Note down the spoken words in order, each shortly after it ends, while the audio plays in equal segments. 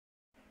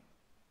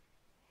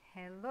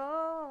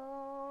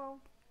Hello!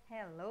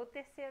 Hello,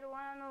 terceiro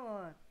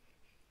ano!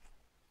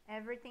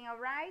 Everything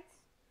alright?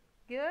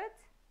 Good?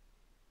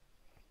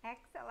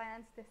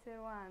 Excellent,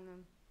 terceiro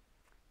ano!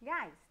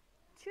 Guys,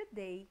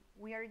 today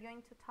we are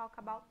going to talk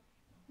about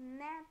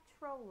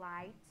natural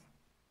light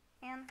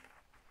and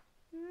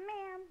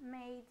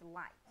man-made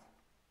light.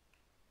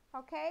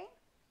 Okay?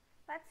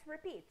 Let's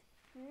repeat.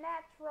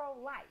 Natural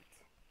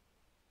light.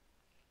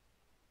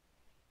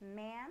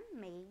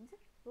 Man-made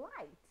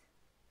light.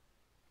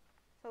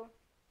 So,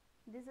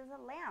 this is a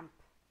lamp,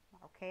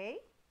 okay?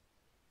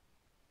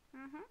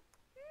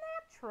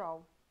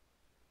 Natural.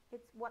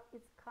 It's what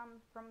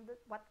comes from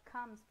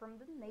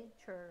the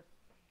nature.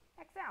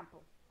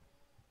 Example.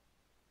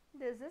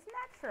 This is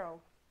natural.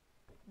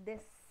 The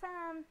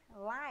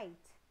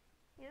sunlight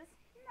is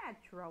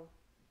natural.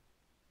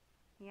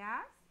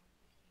 Yes?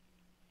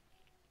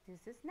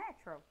 This is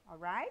natural, all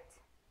right?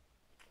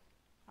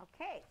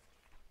 Okay.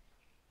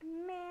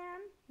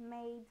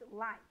 Man-made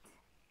light.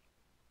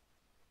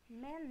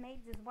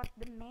 Man-made is what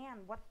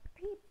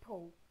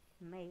people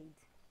made.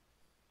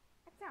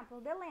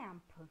 Example, the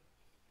lamp.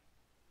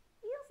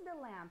 Is the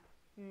lamp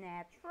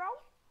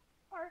natural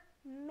or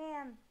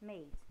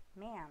man-made?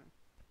 Man-made,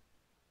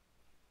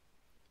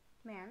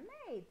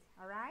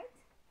 all right?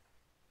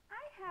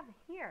 I have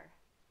here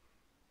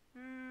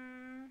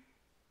a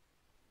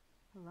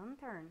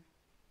lantern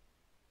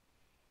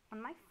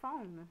on my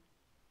phone.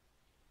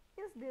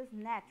 Is this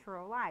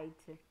natural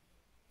light?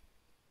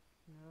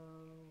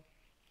 No.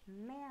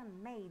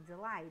 Man-made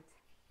light.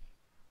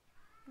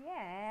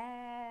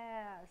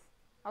 Yes.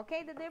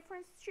 Okay, the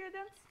difference,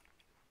 students?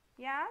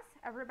 Yes,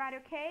 everybody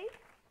okay?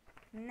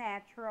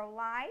 Natural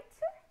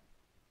light.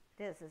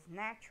 This is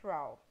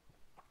natural.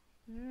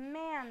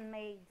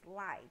 Man-made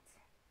light.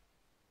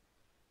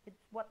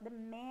 It's what the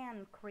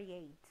man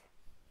create.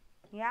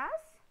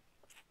 Yes?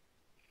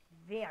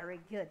 Very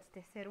good,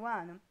 terceiro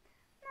ano.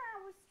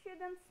 Now,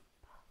 students,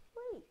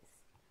 please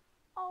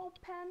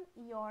open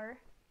your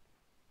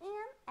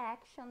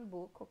in-action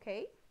book,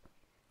 okay?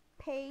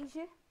 Page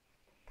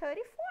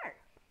 34.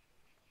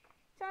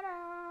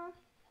 Ta-da!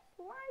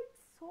 Light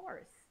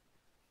source.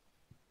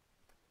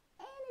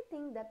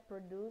 Anything that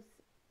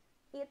produces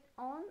its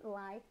own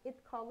light,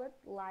 it's called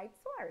light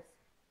source.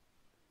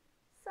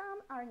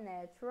 Some are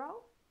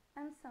natural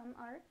and some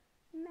are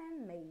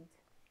man-made.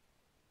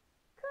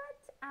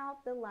 Cut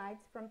out the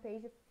lights from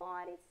page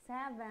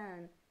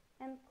 47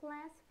 and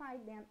classify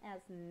them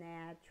as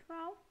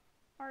natural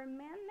or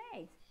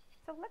man-made.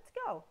 So let's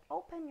go.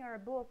 Open your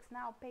books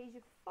now,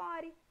 page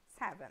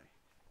 47.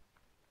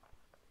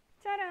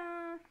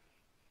 Ta-da!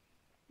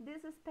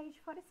 This is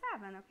page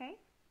 47, okay?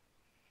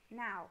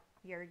 Now,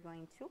 you're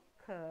going to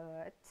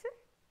cut.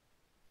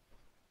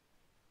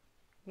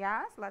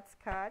 Yes, let's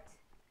cut.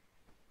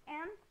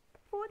 And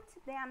put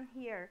them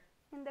here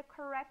in the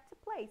correct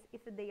place,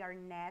 if they are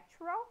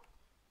natural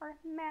or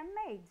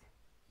man-made.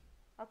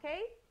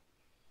 Okay?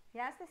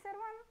 Yes, terceiro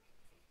ano?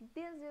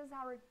 This is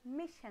our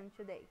mission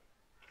today.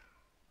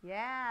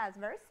 Yes,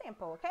 very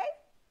simple, okay?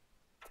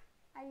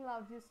 I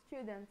love you,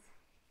 students.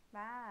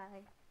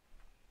 Bye.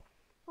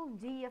 Bom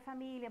dia,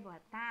 família. Boa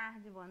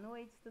tarde, boa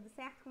noite. Tudo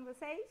certo com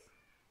vocês?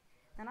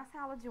 Na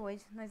nossa aula de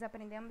hoje, nós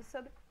aprendemos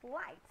sobre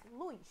light,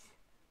 luz.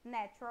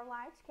 Natural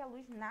light, que é a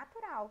luz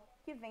natural,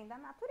 que vem da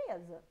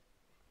natureza.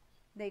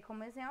 Dei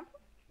como exemplo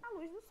a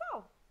luz do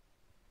sol.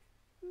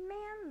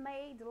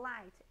 Man-made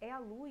light é a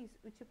luz,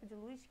 o tipo de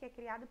luz que é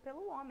criado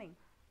pelo homem.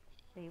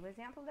 Dei o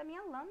exemplo da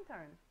minha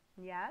lantern.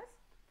 Yes?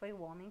 Foi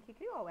o homem que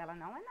criou. Ela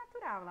não é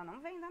natural, ela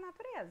não vem da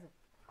natureza.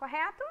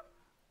 Correto?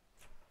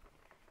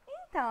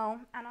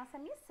 Então, a nossa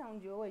missão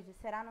de hoje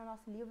será no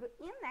nosso livro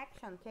In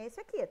Action, que é esse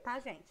aqui, tá,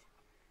 gente?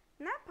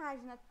 Na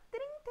página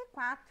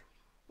 34,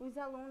 os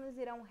alunos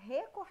irão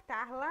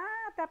recortar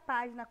lá da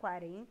página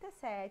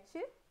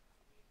 47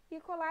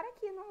 e colar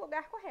aqui no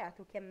lugar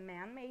correto, o que é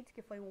man-made,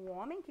 que foi o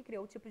homem que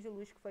criou o tipo de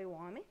luz que foi o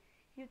homem,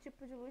 e o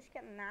tipo de luz que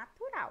é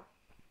natural.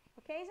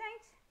 Ok,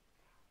 gente?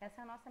 Essa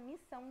é a nossa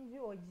missão de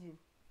hoje.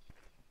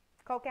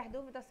 Qualquer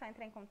dúvida é só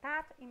entrar em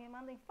contato e me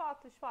mandem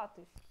fotos.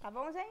 Tá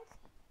bom, gente?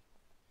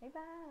 Bye,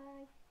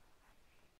 bye!